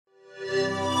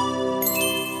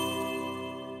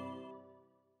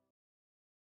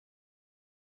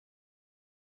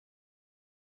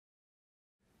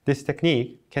This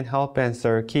technique can help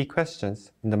answer key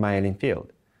questions in the myelin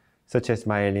field, such as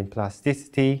myelin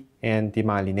plasticity and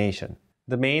demyelination.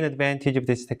 The main advantage of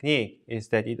this technique is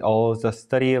that it allows the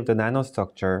study of the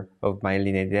nanostructure of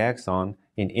myelinated axon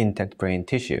in intact brain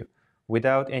tissue,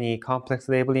 without any complex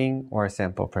labeling or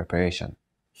sample preparation.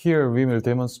 Here we will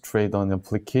demonstrate an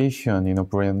application in a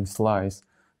brain slice,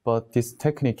 but this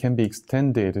technique can be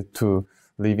extended to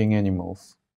living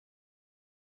animals.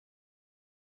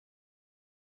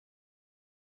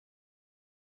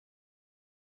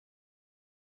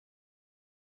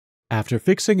 After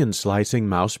fixing and slicing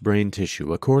mouse brain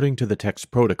tissue according to the text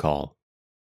protocol,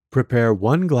 prepare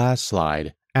 1 glass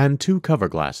slide and 2 cover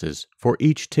glasses for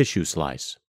each tissue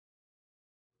slice.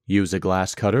 Use a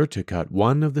glass cutter to cut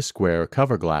one of the square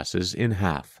cover glasses in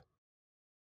half.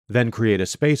 Then create a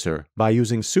spacer by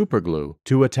using superglue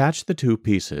to attach the 2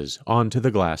 pieces onto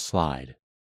the glass slide.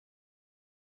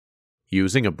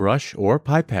 Using a brush or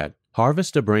pipette,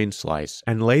 harvest a brain slice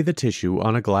and lay the tissue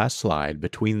on a glass slide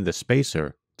between the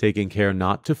spacer, taking care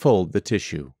not to fold the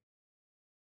tissue.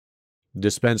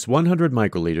 Dispense 100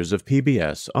 microliters of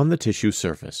PBS on the tissue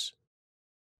surface.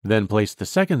 Then place the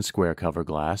second square cover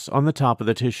glass on the top of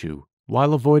the tissue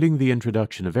while avoiding the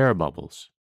introduction of air bubbles.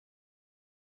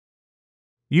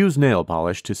 Use nail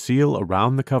polish to seal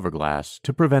around the cover glass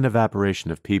to prevent evaporation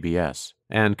of PBS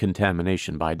and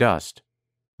contamination by dust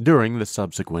during the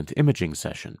subsequent imaging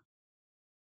session.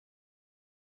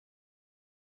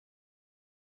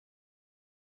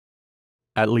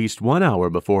 At least 1 hour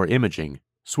before imaging,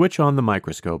 switch on the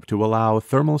microscope to allow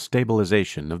thermal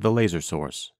stabilization of the laser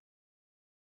source.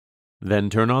 Then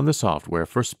turn on the software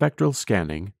for spectral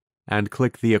scanning and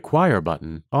click the Acquire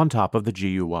button on top of the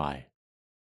GUI.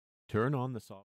 Turn on the software.